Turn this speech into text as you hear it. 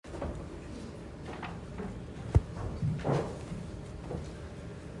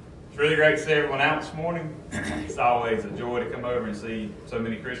really great to see everyone out this morning. It's always a joy to come over and see so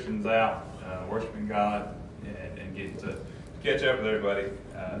many Christians out worshiping God and getting to catch up with everybody.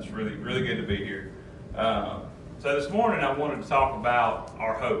 It's really good to be here. So this morning I wanted to talk about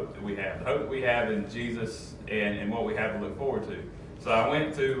our hope that we have, the hope that we have in Jesus and what we have to look forward to. So I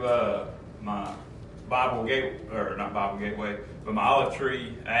went to my Bible Gateway, or not Bible Gateway, but my Olive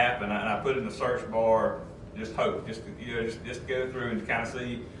Tree app, and I put in the search bar just hope, just to go through and to kind of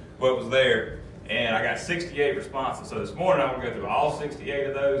see what was there. And I got 68 responses. So this morning I'm going to go through all 68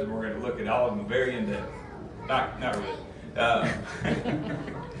 of those, and we're going to look at all of them very in depth. Not really.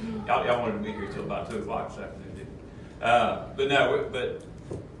 Y'all wanted to be here till about 2 o'clock this afternoon, didn't you?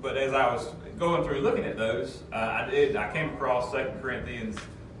 But as I was going through looking at those, I came across 2 Corinthians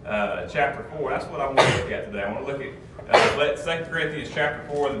chapter 4. That's what I want to look at today. I want to look at let 2 Corinthians chapter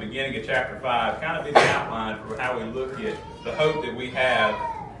 4 and the beginning of chapter 5 kind of be the outline for how we look at the hope that we have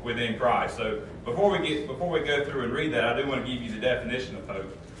within Christ. So before we go through and read that, I do want to give you the definition of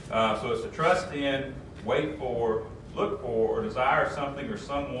hope. So it's to trust in, wait for, look for, or desire something or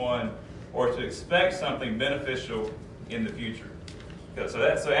someone, or to expect something beneficial in the future. So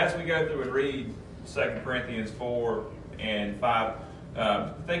as we go through and read 2 Corinthians 4 and 5,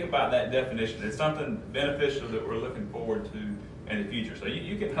 think about that definition. It's something beneficial that we're looking forward to in the future. So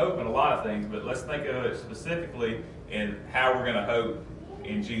you can hope in a lot of things, but let's think of it specifically in how we're going to hope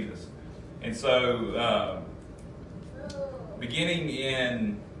in Jesus. And so beginning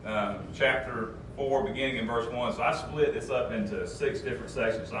in chapter 4, beginning in verse 1, so I split this up into 6 different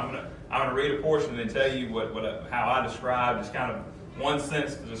sections. So I'm gonna read a portion and tell you how I describe, just kind of one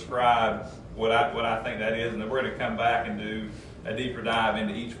sentence to describe what I think that is, and then we're going to come back and do a deeper dive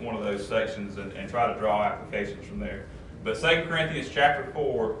into each one of those sections and try to draw applications from there. But 2 Corinthians chapter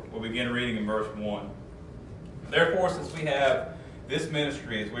 4, we'll begin reading in verse 1. Therefore, since we have this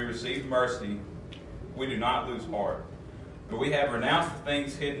ministry as we receive mercy, we do not lose heart. But we have renounced the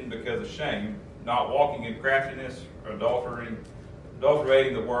things hidden because of shame, not walking in craftiness or adulterating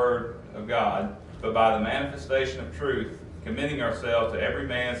the word of God, but by the manifestation of truth, commending ourselves to every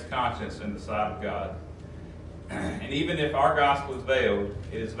man's conscience in the sight of God. And even if our gospel is veiled,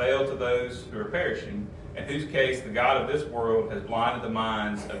 it is veiled to those who are perishing, in whose case the God of this world has blinded the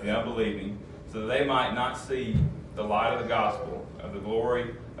minds of the unbelieving, so that they might not see the light of the gospel of the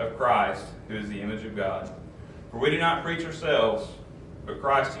glory of Christ, who is the image of God. For we do not preach ourselves, but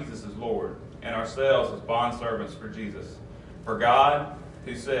Christ Jesus is Lord, and ourselves as bondservants for Jesus. For God,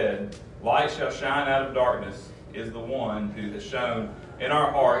 who said, "Light shall shine out of darkness," is the one who has shown in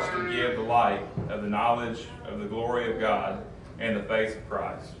our hearts to give the light of the knowledge of the glory of God and the face of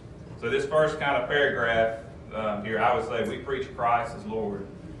Christ. So this first kind of paragraph here, I would say we preach Christ as Lord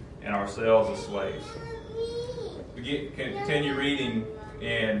and ourselves as slaves. We continue reading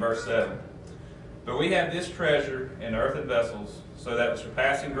in verse 7. But we have this treasure in earthen vessels, so that the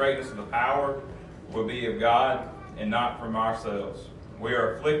surpassing greatness of the power will be of God and not from ourselves. We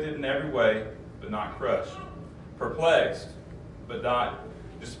are afflicted in every way, but not crushed. Perplexed, but not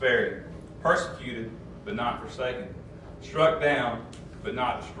despairing. Persecuted, but not forsaken. Struck down, but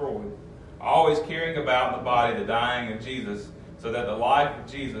not destroyed. Always carrying about in the body the dying of Jesus, so that the life of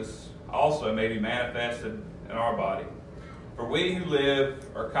Jesus also may be manifested in our body. For we who live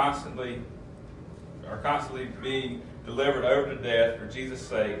are constantly being delivered over to death for Jesus'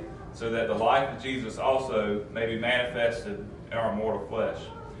 sake, so that the life of Jesus also may be manifested in our mortal flesh.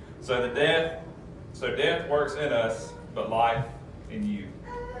 So death works in us, but life in you.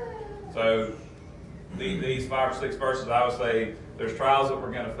 So these 5 or 6 verses, I would say there's trials that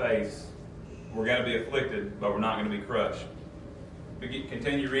we're going to face. We're going to be afflicted, but we're not going to be crushed. We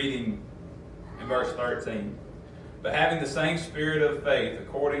continue reading in verse 13. But having the same spirit of faith,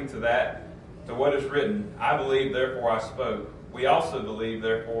 according to what is written, I believe, therefore I spoke. We also believe,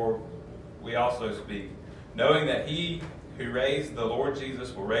 therefore we also speak, knowing that he who raised the Lord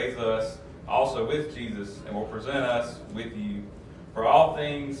Jesus will raise us also with Jesus, and will present us with you. For all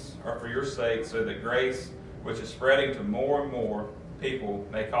things are for your sake, so that grace, which is spreading to more and more people,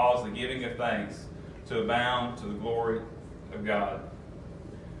 may cause the giving of thanks to abound to the glory of God.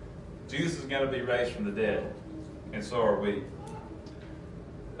 Jesus is going to be raised from the dead, and so are we.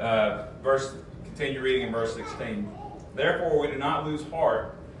 Continue reading in verse 16. Therefore we do not lose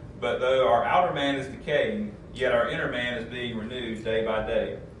heart, but though our outer man is decaying, yet our inner man is being renewed day by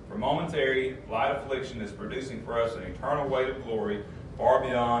day. For momentary light affliction is producing for us an eternal weight of glory far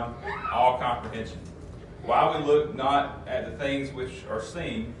beyond all comprehension. While we look not at the things which are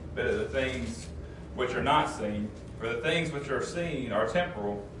seen, but at the things which are not seen. For the things which are seen are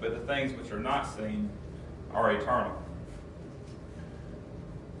temporal, but the things which are not seen are eternal.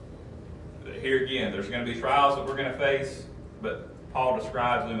 here again, there's going to be trials that we're going to face, but Paul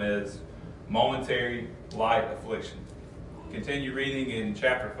describes them as momentary light affliction. Continue reading in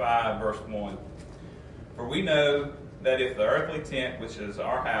chapter 5, verse 1. For we know that if the earthly tent, which is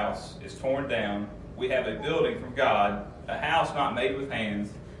our house, is torn down, we have a building from God, a house not made with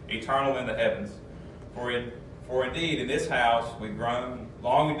hands, eternal in the heavens. For indeed in this house we groan,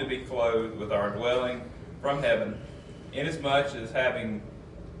 longing to be clothed with our dwelling from heaven, inasmuch as having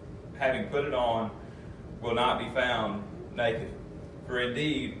put it on, will not be found naked. For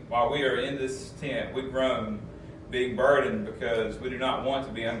indeed, while we are in this tent, we groan, being burdened, because we do not want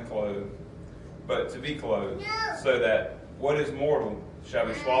to be unclothed, but to be clothed, so that what is mortal shall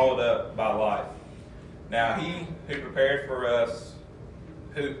be swallowed up by life. Now he who prepared us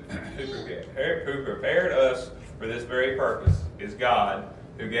for this very purpose is God,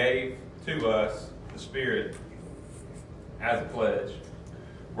 who gave to us the Spirit as a pledge.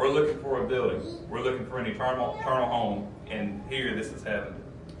 We're looking for a building. We're looking for an eternal home, and here this is heaven.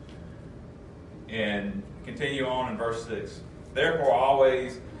 And continue on in verse 6. Therefore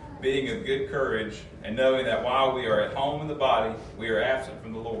always being of good courage, and knowing that while we are at home in the body, we are absent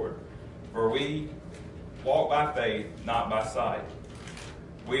from the Lord. For we walk by faith, not by sight.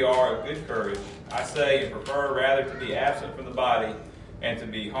 We are of good courage. I say, and prefer rather to be absent from the body and to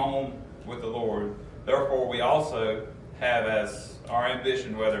be home with the Lord. Therefore we also have as our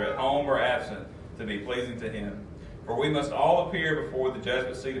ambition, whether at home or absent, to be pleasing to Him. For we must all appear before the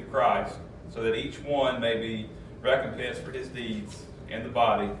judgment seat of Christ, so that each one may be recompensed for his deeds in the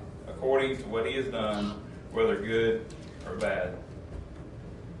body, according to what he has done, whether good or bad.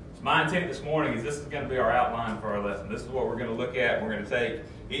 So my intent this morning is this is going to be our outline for our lesson. This is what we're going to look at. We're going to take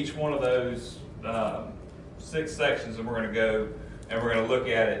each one of those 6 sections, and we're going to go and we're going to look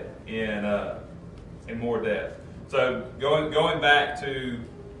at it in more depth. So going back to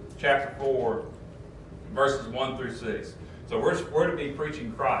chapter 4, verses 1 through 6. So we're to be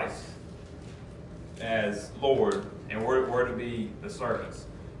preaching Christ as Lord, and we're to be the servants.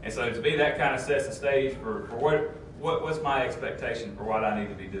 And so to be that kind of sets the stage for what's my expectation for what I need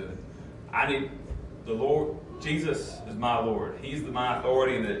to be doing. I need the Lord. Jesus is my Lord. He's my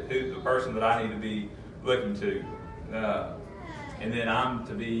authority and the person that I need to be looking to. And then I'm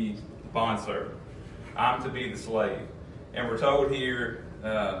to be the bondservant. I'm to be the slave. And we're told here,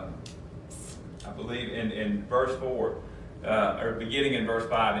 I believe in verse 4, or beginning in verse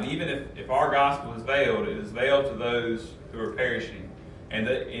 5, and even if our gospel is veiled, it is veiled to those who are perishing, and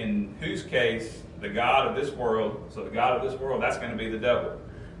in whose case the God of this world, so the God of this world, that's going to be the devil.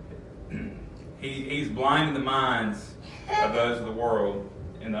 He's blinding the minds of those of the world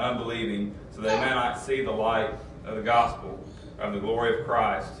and the unbelieving, so they may not see the light of the gospel of the glory of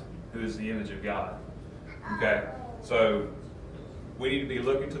Christ, who is the image of God. Okay, so we need to be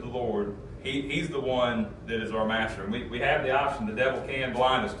looking to the Lord. He's the one that is our master. And we have the option. The devil can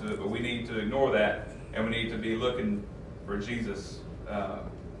blind us to it, but we need to ignore that, and we need to be looking for Jesus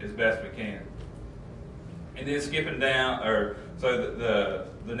as best we can. And then skipping down, the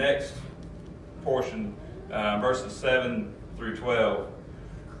next portion, verses 7 through 12,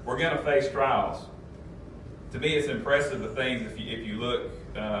 we're going to face trials. To me, it's impressive the things, if you look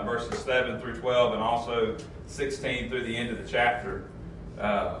verses 7 through 12 and also 16 through the end of the chapter,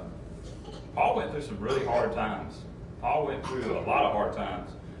 Paul went through some really hard times. Paul went through a lot of hard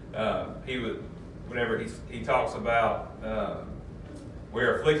times. Whenever he talks about,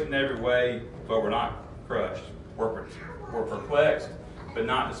 we're afflicted in every way, but we're not crushed. We're perplexed, but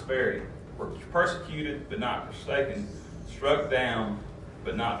not despairing. We're persecuted, but not forsaken. Struck down,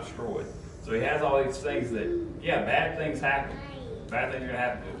 but not destroyed. So he has all these things that, bad things happen. Bad things are going to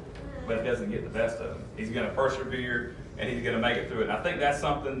happen to him, but it doesn't get the best of him. He's going to persevere, and he's going to make it through it. And I think that's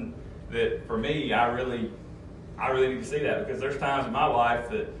something that, for me, I really need to see that, because there's times in my life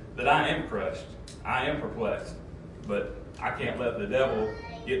that I am crushed. I am perplexed, but I can't let the devil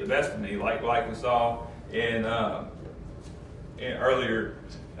get the best of me, like we saw in earlier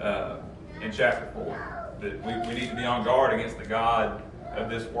in chapter 4. That we need to be on guard against the god of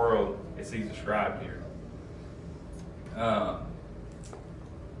this world, as he's described here.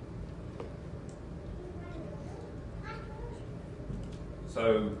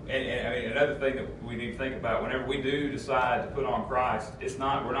 So, and I mean, another thing that we need to think about, whenever we do decide to put on Christ,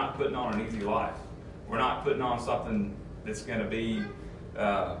 we're not putting on an easy life. We're not putting on something that's going to be,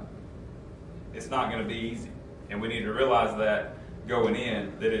 it's not going to be easy. And we need to realize that going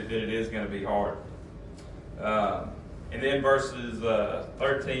in, that it is going to be hard. And then verses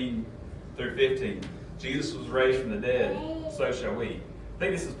 13 through 15, Jesus was raised from the dead, so shall we. I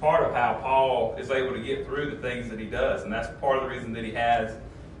think this is part of how Paul is able to get through the things that he does, and that's part of the reason that he has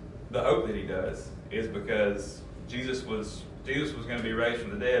the hope that he does is because Jesus was going to be raised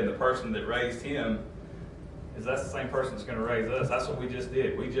from the dead, and the person that raised him that's the same person that's going to raise us. That's what we just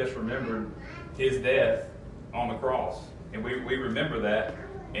did. We just remembered his death on the cross, and we remember that,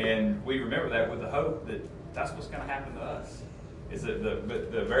 and we remember that with the hope that that's what's going to happen to us. Is that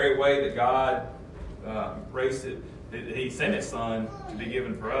the very way that God raised it, that he sent his son to be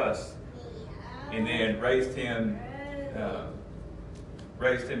given for us, and then raised him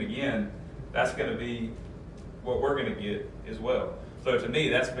again, that's going to be what we're going to get as well. So to me,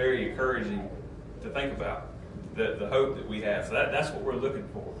 that's very encouraging to think about, the hope that we have. So that's what we're looking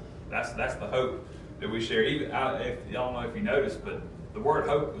for. That's the hope that we share. Even I don't know if you noticed, but the word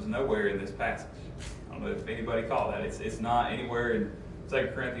hope was nowhere in this passage. I don't know if anybody caught that. It's not anywhere in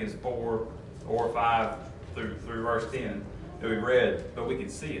 2 Corinthians 4 or 5 through verse 10 that we read, but we can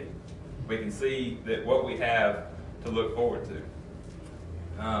see it. We can see that what we have to look forward to.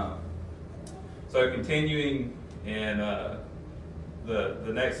 So continuing in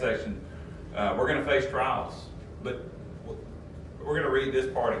the next section, we're going to face trials, but we're going to read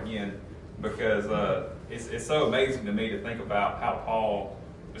this part again because it's so amazing to me to think about how Paul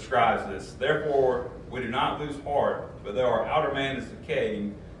describes this. Therefore, we do not lose heart, but though our outer man is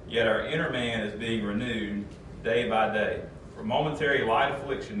decaying, yet our inner man is being renewed day by day. For momentary light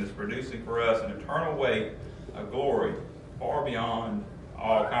affliction is producing for us an eternal weight of glory far beyond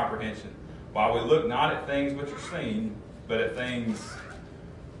all comprehension. While we look not at things which are seen, but at things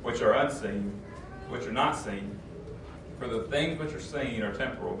which are unseen, which are not seen. For the things which are seen are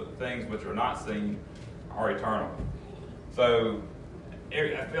temporal, but the things which are not seen are eternal. So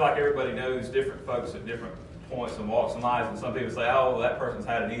I feel like everybody knows different folks at different points and walks in life, and some people say, oh, that person's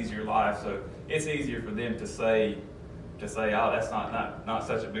had an easier life, so it's easier for them to say, oh, that's not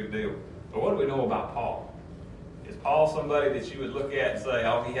such a big deal. But what do we know about Paul? Is Paul somebody that you would look at and say,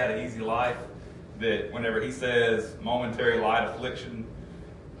 oh, he had an easy life? That whenever he says momentary light affliction,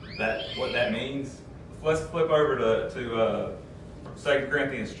 what that means? Let's flip over to 2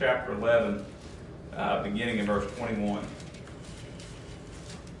 Corinthians chapter 11, beginning in verse 21.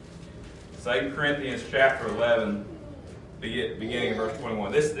 2 Corinthians chapter 11, beginning in verse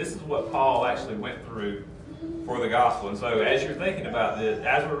 21. This is what Paul actually went through for the gospel. And so as you're thinking about this,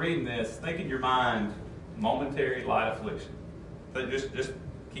 as we're reading this, think in your mind, momentary light affliction. So just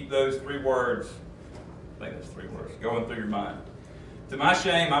keep those 3 words, I think that's 3 words, going through your mind. To my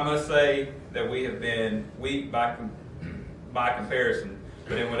shame, I must say that we have been weak by comparison,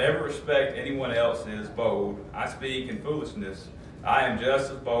 but in whatever respect anyone else is bold, I speak in foolishness. I am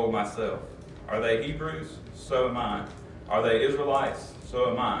just as bold myself. Are they Hebrews? So am I. Are they Israelites? So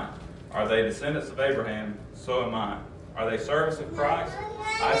am I. Are they descendants of Abraham? So am I. Are they servants of Christ?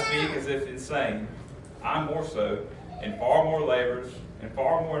 I speak as if insane. I'm more so, in far more labors, in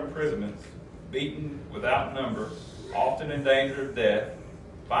far more imprisonments, beaten without number, often in danger of death.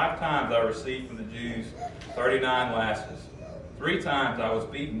 5 times I received from the Jews 39 lashes. 3 times I was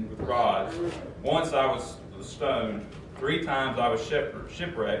beaten with rods. Once I was stoned. 3 times I was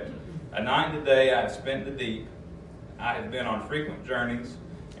shipwrecked. A night and a day I have spent in the deep. I have been on frequent journeys,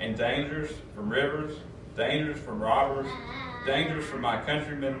 and dangers from rivers, dangers from robbers, dangers from my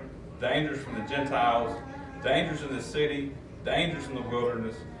countrymen, dangers from the Gentiles, dangers in the city, dangers in the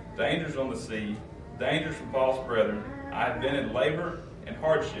wilderness, dangers on the sea, dangers from false brethren. I have been in labor and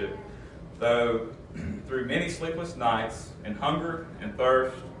hardship, though through many sleepless nights, and hunger and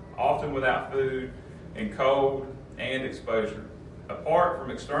thirst, often without food, and cold and exposure. Apart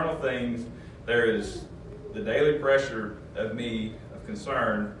from external things, there is the daily pressure of me of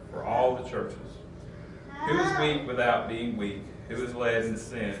concern for all the churches. Who is weak without being weak? Who is led into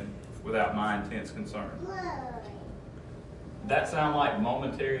sin without my intense concern? That sound like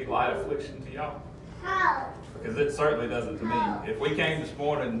momentary light affliction to y'all? Because it certainly doesn't to me. If we came this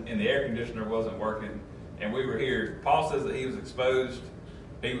morning and the air conditioner wasn't working and we were here, Paul says that he was exposed.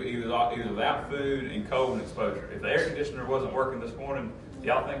 He was without food and cold and exposure. If the air conditioner wasn't working this morning, do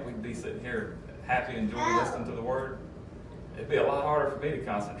y'all think we'd be sitting here happy and enjoying listening to the word? It'd be a lot harder for me to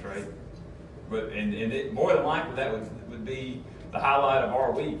concentrate. But more than likely that would be the highlight of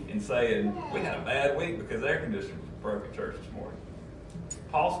our week in saying we had a bad week because the air conditioner broke at church this morning.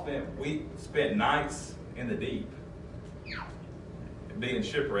 Paul spent nights in the deep, being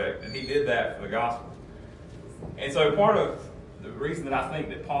shipwrecked, and he did that for the gospel. And so part of the reason that I think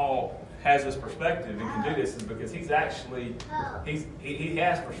that Paul has this perspective and can do this is because he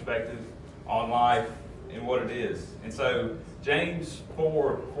has perspective on life and what it is. And so James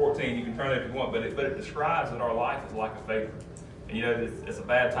 4:14, you can turn it if you want, but it describes that our life is like a vapor. And you know, it's a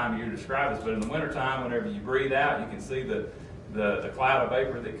bad time of year to describe this, but in the wintertime, whenever you breathe out, you can see the the cloud of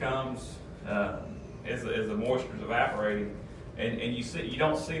vapor that comes as the moisture is evaporating, and you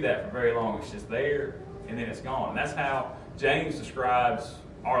don't see that for very long. It's just there, and then it's gone. And that's how James describes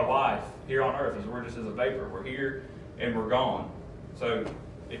our life here on earth, as we're just as a vapor. We're here and we're gone. So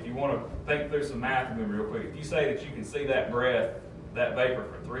if you want to think through some math with me real quick, if you say that you can see that breath, that vapor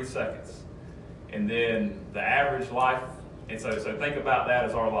for 3 seconds, and then the average life, and so think about that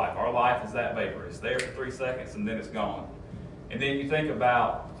as our life. Our life is that vapor. It's there for 3 seconds and then it's gone. And then you think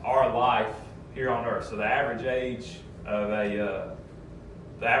about our life here on earth. So the average age of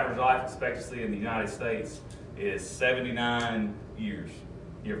the average life expectancy in the United States is 79 years,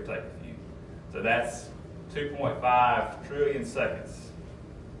 give or take a few. So that's 2.5 trillion seconds.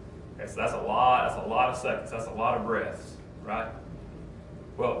 Okay, so that's a lot of seconds. That's a lot of breaths, right?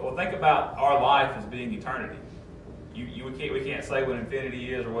 Well, think about our life as being eternity. We can't say what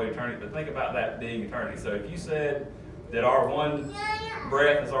infinity is or what eternity, but think about that being eternity. So if you said that our one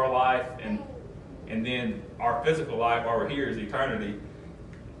breath is our life, and then our physical life while we're here is eternity,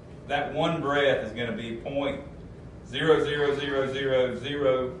 that one breath is going to be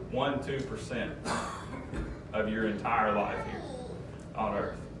 0.0000012% of your entire life here on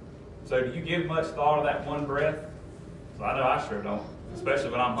earth. So do you give much thought to that one breath? So I know I sure don't. Especially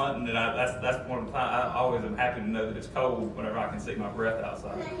when I'm hunting, and that's one of the times I always am happy to know that it's cold whenever I can see my breath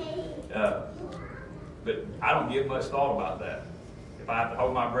outside. But I don't give much thought about that. If I have to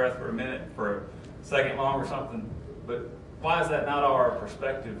hold my breath for a minute, for a second long or something. But why is that not our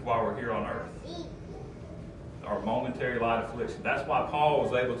perspective while we're here on earth? Our momentary light affliction. That's why Paul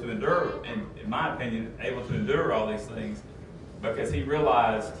was able to endure, and in my opinion, able to endure all these things, because he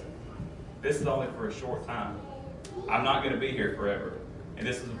realized this is only for a short time. I'm not going to be here forever. And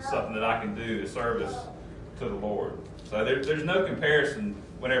this is something that I can do to service to the Lord. So there's no comparison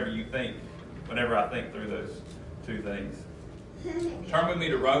whenever I think through those two things. Turn with me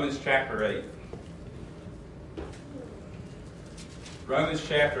to Romans chapter 8. Romans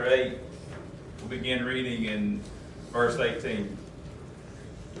chapter 8, we'll begin reading in verse 18.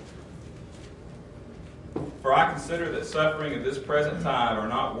 For I consider that suffering of this present time are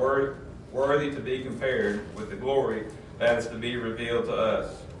not worthy to be compared with the glory that is to be revealed to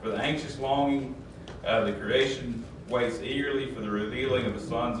us. For the anxious longing of the creation waits eagerly for the revealing of the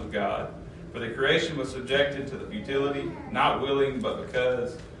sons of God. For the creation was subjected to the futility, not willing, but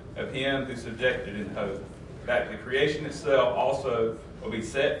because of him who subjected in hope, that the creation itself also will be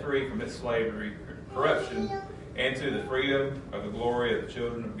set free from its slavery, corruption, and to the freedom of the glory of the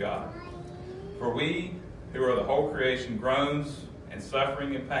children of God. For we, who are the whole creation, groans and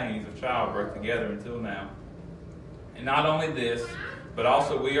suffering and pains of childbirth together until now. And not only this, but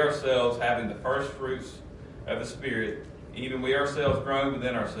also we ourselves, having the first fruits of the Spirit, even we ourselves groan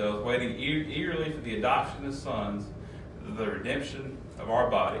within ourselves, waiting eagerly for the adoption of sons, the redemption of our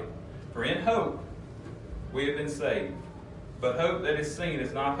body. For in hope we have been saved. But hope that is seen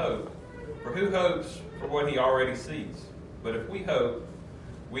is not hope. For who hopes for what he already sees? But if we hope,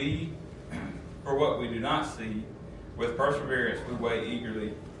 for what we do not see, with perseverance we wait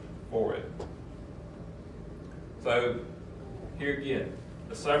eagerly for it. So, here again,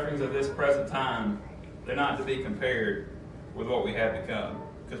 the sufferings of this present time, they're not to be compared with what we have to come.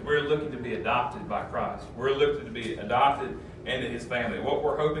 Because we're looking to be adopted by Christ. We're looking to be adopted into his family. What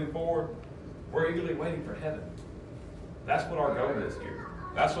we're hoping for, we're eagerly waiting for heaven. That's what our goal is here.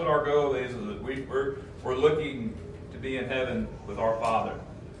 That's what our goal is that we're looking to be in heaven with our Father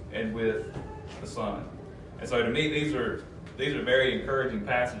and with the Son. And so to me, these are very encouraging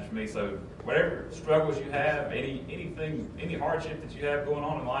passages for me. So whatever struggles you have, any hardship that you have going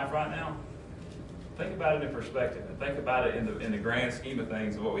on in life right now, think about it in perspective and think about it in the grand scheme of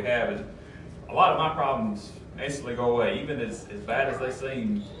things of what we have. And a lot of my problems instantly go away, even as bad as they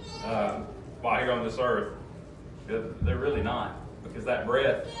seem while here on this earth. They're really not, because that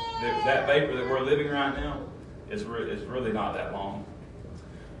breath, that vapor that we're living right now is really not that long.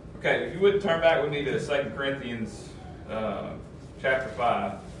 Okay, if you would turn back with me to 2 Corinthians chapter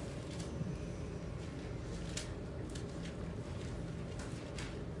 5.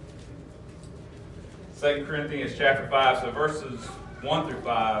 Second Corinthians chapter 5, so verses 1 through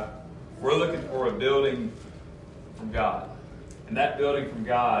 5, we're looking for a building from God. And that building from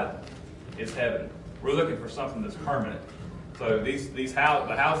God is heaven. We're looking for something that's permanent. So the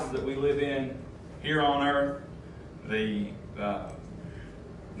houses that we live in here on earth, no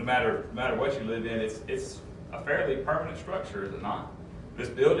matter what you live in, it's a fairly permanent structure, is it not? This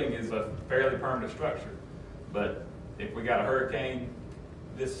building is a fairly permanent structure. But if we got a hurricane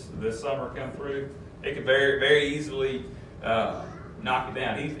this summer come through, it could very, very easily knock it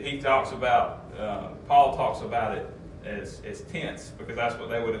down. He talks about, Paul talks about it as tents, because that's what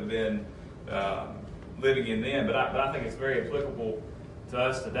they would have been living in then. But I think it's very applicable to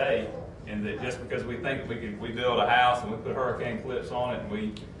us today, in that just because we think we build a house and we put hurricane clips on it and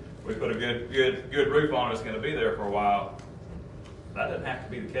we put a good roof on it, it's going to be there for a while. That doesn't have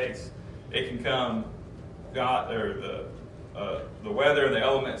to be the case. It can come, the weather and the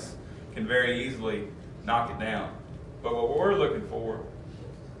elements can very easily knock it down. But what we're looking for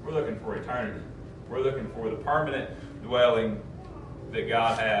eternity. We're looking for the permanent dwelling that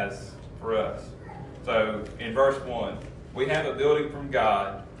God has for us. So in verse 1, we have a building from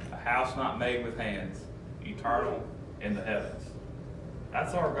God, a house not made with hands, eternal in the heavens.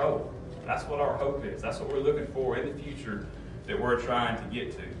 That's our goal. That's what our hope is. That's what we're looking for in the future that we're trying to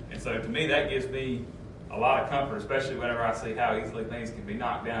get to. And so to me, that gives me a lot of comfort, especially whenever I see how easily things can be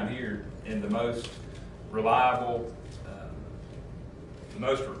knocked down here in the most reliable,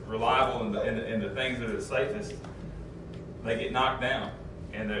 and the things that are the safest. They get knocked down,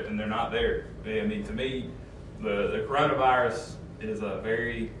 and they're not there. I mean, to me, the coronavirus is a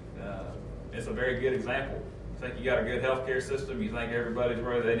very good example. You think you got a good healthcare system, you think everybody's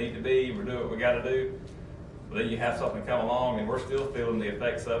where they need to be, we're doing what we got to do. But then you have something come along, and we're still feeling the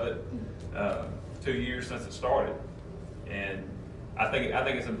effects of it 2 years since it started. And I think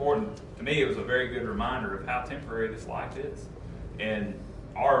it's important. To me, it was a very good reminder of how temporary this life is. And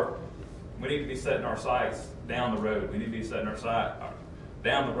we need to be setting our sights down the road. We need to be setting our sight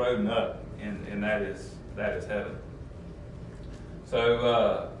down the road and up, and that is heaven.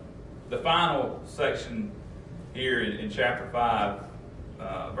 So the final section here in chapter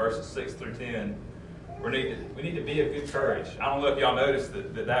 5, verses 6 through 10, we need to be of good courage. I don't know if y'all noticed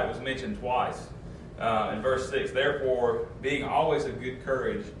that was mentioned twice. In verse 6, therefore, being always of good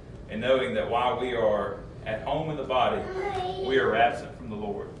courage, and knowing that while we are at home in the body, we are absent from the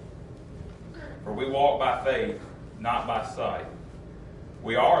Lord. For we walk by faith, not by sight.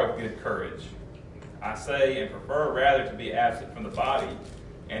 We are of good courage. I say, and prefer rather to be absent from the body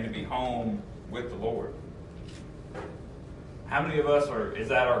and to be home with the Lord. How many of us is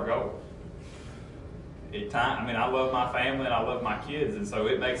that our goal? I love my family and I love my kids, and so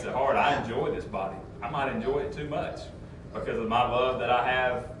it makes it hard. I enjoy this body. I might enjoy it too much because of my love that I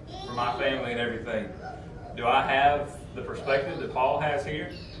have for my family and everything. Do I have the perspective that Paul has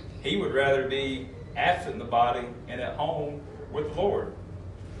here? He would rather be absent in the body and at home with the Lord.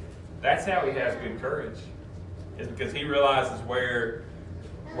 That's how he has good courage, is because he realizes where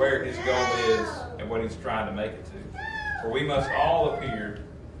his goal is and what he's trying to make it to. For we must all appear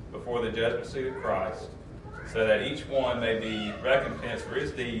before the judgment seat of Christ, so that each one may be recompensed for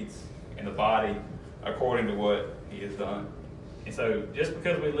his deeds in the body according to what he has done. And so just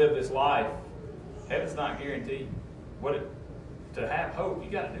because we live this life, heaven's not guaranteed. To have hope,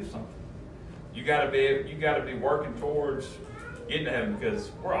 you got to do something. You got to be working towards getting to heaven,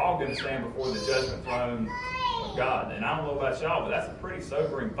 because we're all going to stand before the judgment throne of God. And I don't know about y'all, but that's a pretty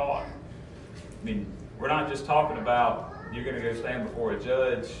sobering thought. I mean, we're not just talking about you're going to go stand before a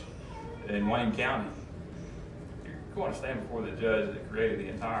judge in Wayne County. You're going to stand before the judge that created the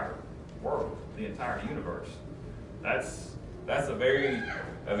entire world, the entire universe. That's a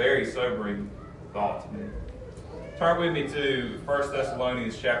very sobering thought to me. Turn with me to 1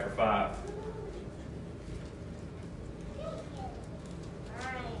 Thessalonians chapter 5.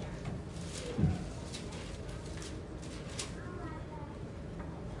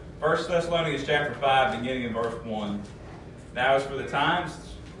 First Thessalonians chapter 5, beginning in verse 1. Now as for the times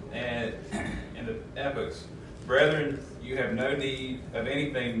and the epochs, brethren, you have no need of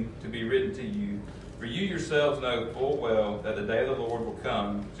anything to be written to you, for you yourselves know full well that the day of the Lord will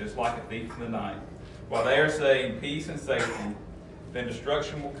come, just like a thief in the night. While they are saying peace and safety, then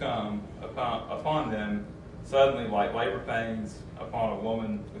destruction will come upon them suddenly like labor pains upon a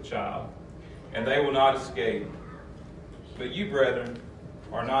woman with child, and they will not escape. But you, brethren,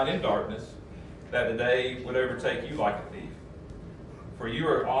 are not in darkness, that the day would overtake you like a thief. For you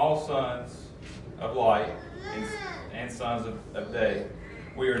are all sons of light and sons of day.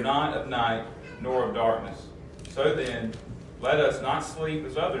 We are not of night nor of darkness. So then, let us not sleep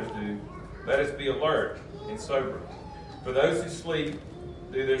as others do. Let us be alert and sober. For those who sleep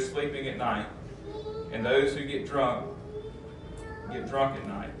do their sleeping at night, and those who get drunk at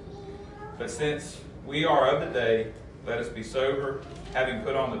night. But since we are of the day, let us be sober, having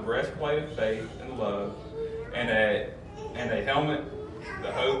put on the breastplate of faith and love, and a helmet,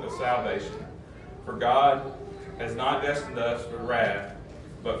 the hope of salvation. For God has not destined us for wrath,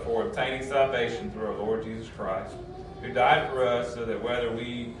 but for obtaining salvation through our Lord Jesus Christ, who died for us, so that whether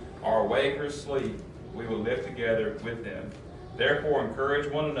we are awake or asleep, we will live together with him. Therefore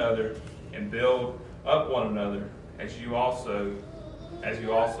encourage one another and build up one another, as you also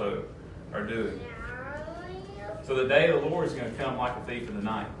are doing. So the day of the Lord is going to come like a thief in the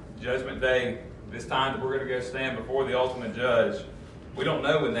night. Judgment Day, this time that we're going to go stand before the ultimate judge, we don't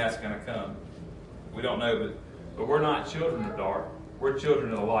know when that's going to come. We don't know, but we're not children of dark. We're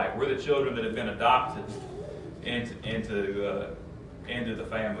children of the light. We're the children that have been adopted into the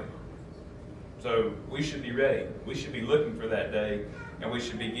family. So we should be ready. We should be looking for that day, and we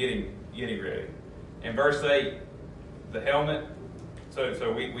should be getting ready. In verse 8, the helmet.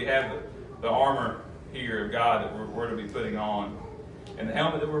 So we have the armor here of God that we're to be putting on. And the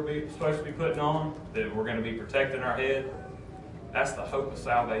helmet that we're supposed to be putting on, that we're going to be protecting our head, that's the hope of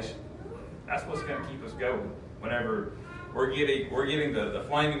salvation. That's what's going to keep us going. Whenever we're getting the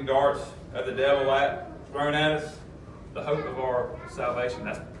flaming darts of the devil thrown at us, the hope of our salvation,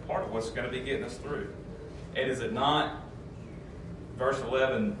 that's part of what's going to be getting us through. And is it not? Verse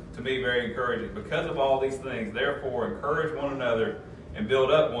 11, to me, very encouraging. Because of all these things, therefore, encourage one another and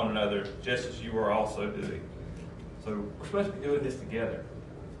build up one another, just as you are also doing. So we're supposed to be doing this together.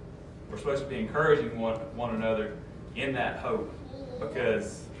 We're supposed to be encouraging one another in that hope,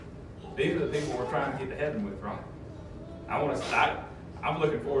 because these are the people we're trying to get to heaven with, right? I'm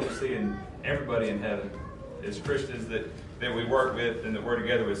looking forward to seeing everybody in heaven as Christians that we work with and that we're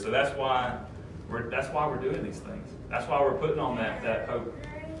together with. So that's why we're doing these things. That's why we're putting on that hope,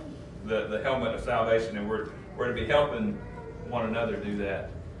 the helmet of salvation, and we're to be helping one another do that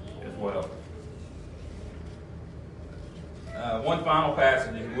as well. One final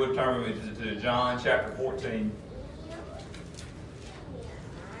passage, if you would turn with me to John chapter 14.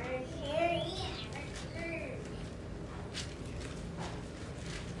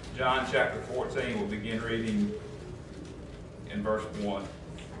 John chapter 14, we'll begin reading in verse 1.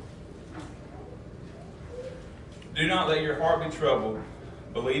 Do not let your heart be troubled.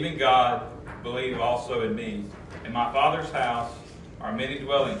 Believe in God, believe also in me. In my Father's house are many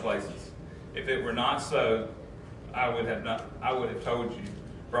dwelling places. If it were not so, I would have told you.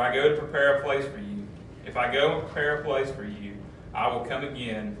 For I go to prepare a place for you. If I go and prepare a place for you, I will come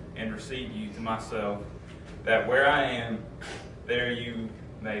again and receive you to myself, that where I am, there you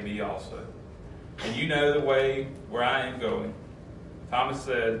may be also. And you know the way where I am going. Thomas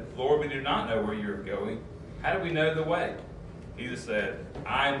said, Lord, we do not know where you are going. How do we know the way? Jesus said,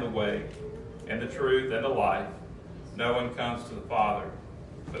 I am the way, and the truth, and the life. No one comes to the Father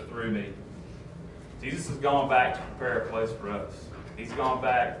but through me. Jesus has gone back to prepare a place for us. He's gone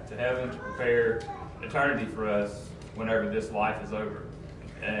back to heaven to prepare eternity for us whenever this life is over.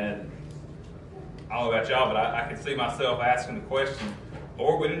 And I don't know about y'all, but I can see myself asking the question,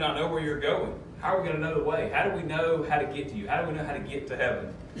 Lord, we do not know where you're going. How are we going to know the way? How do we know how to get to you? How do we know how to get to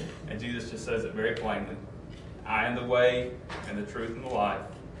heaven? And Jesus just says it very plainly. I am the way and the truth and the life.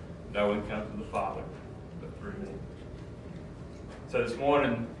 No one comes to the Father but through me. So this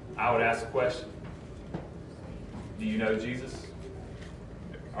morning, I would ask a question. Do you know Jesus?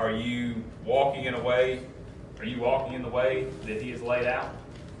 Are you walking in a way? Are you walking in the way that He has laid out?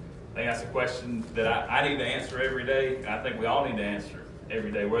 I think that's a question that I need to answer every day, and I think we all need to answer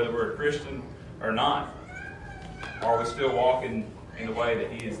every day, whether we're a Christian or not. Are we still walking in the way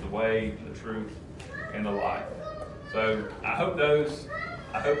that He is the way, the truth, and the life? So I hope that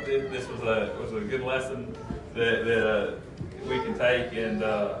this was a good lesson that we can take and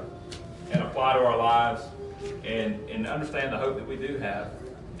apply to our lives, and understand the hope that we do have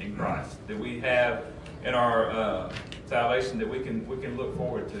in Christ, that we have in our salvation, that we can look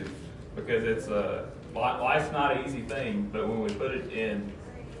forward to, because it's life's not an easy thing, but when we put it in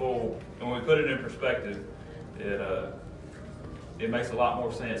perspective, it makes a lot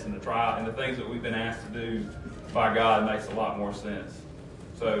more sense, and the trial and the things that we've been asked to do by God makes a lot more sense.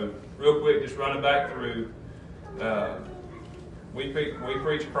 So real quick, just running back through, we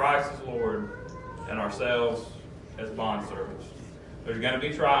preach Christ as Lord and ourselves as bondservants. There's going to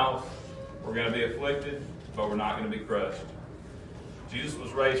be trials. We're going to be afflicted, but we're not going to be crushed. Jesus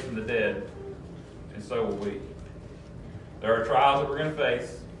was raised from the dead, and so will we. There are trials that we're going to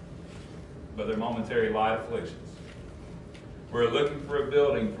face, but they're momentary light afflictions. We're looking for a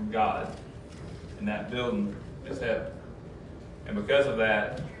building from God, and that building is heaven. And because of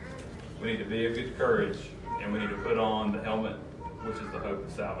that, we need to be of good courage, and we need to put on the helmet, which is the hope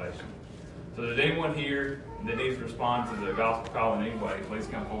of salvation. So if there's anyone here that needs to respond to the gospel call in any way, please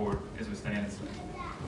come forward as we stand and sing.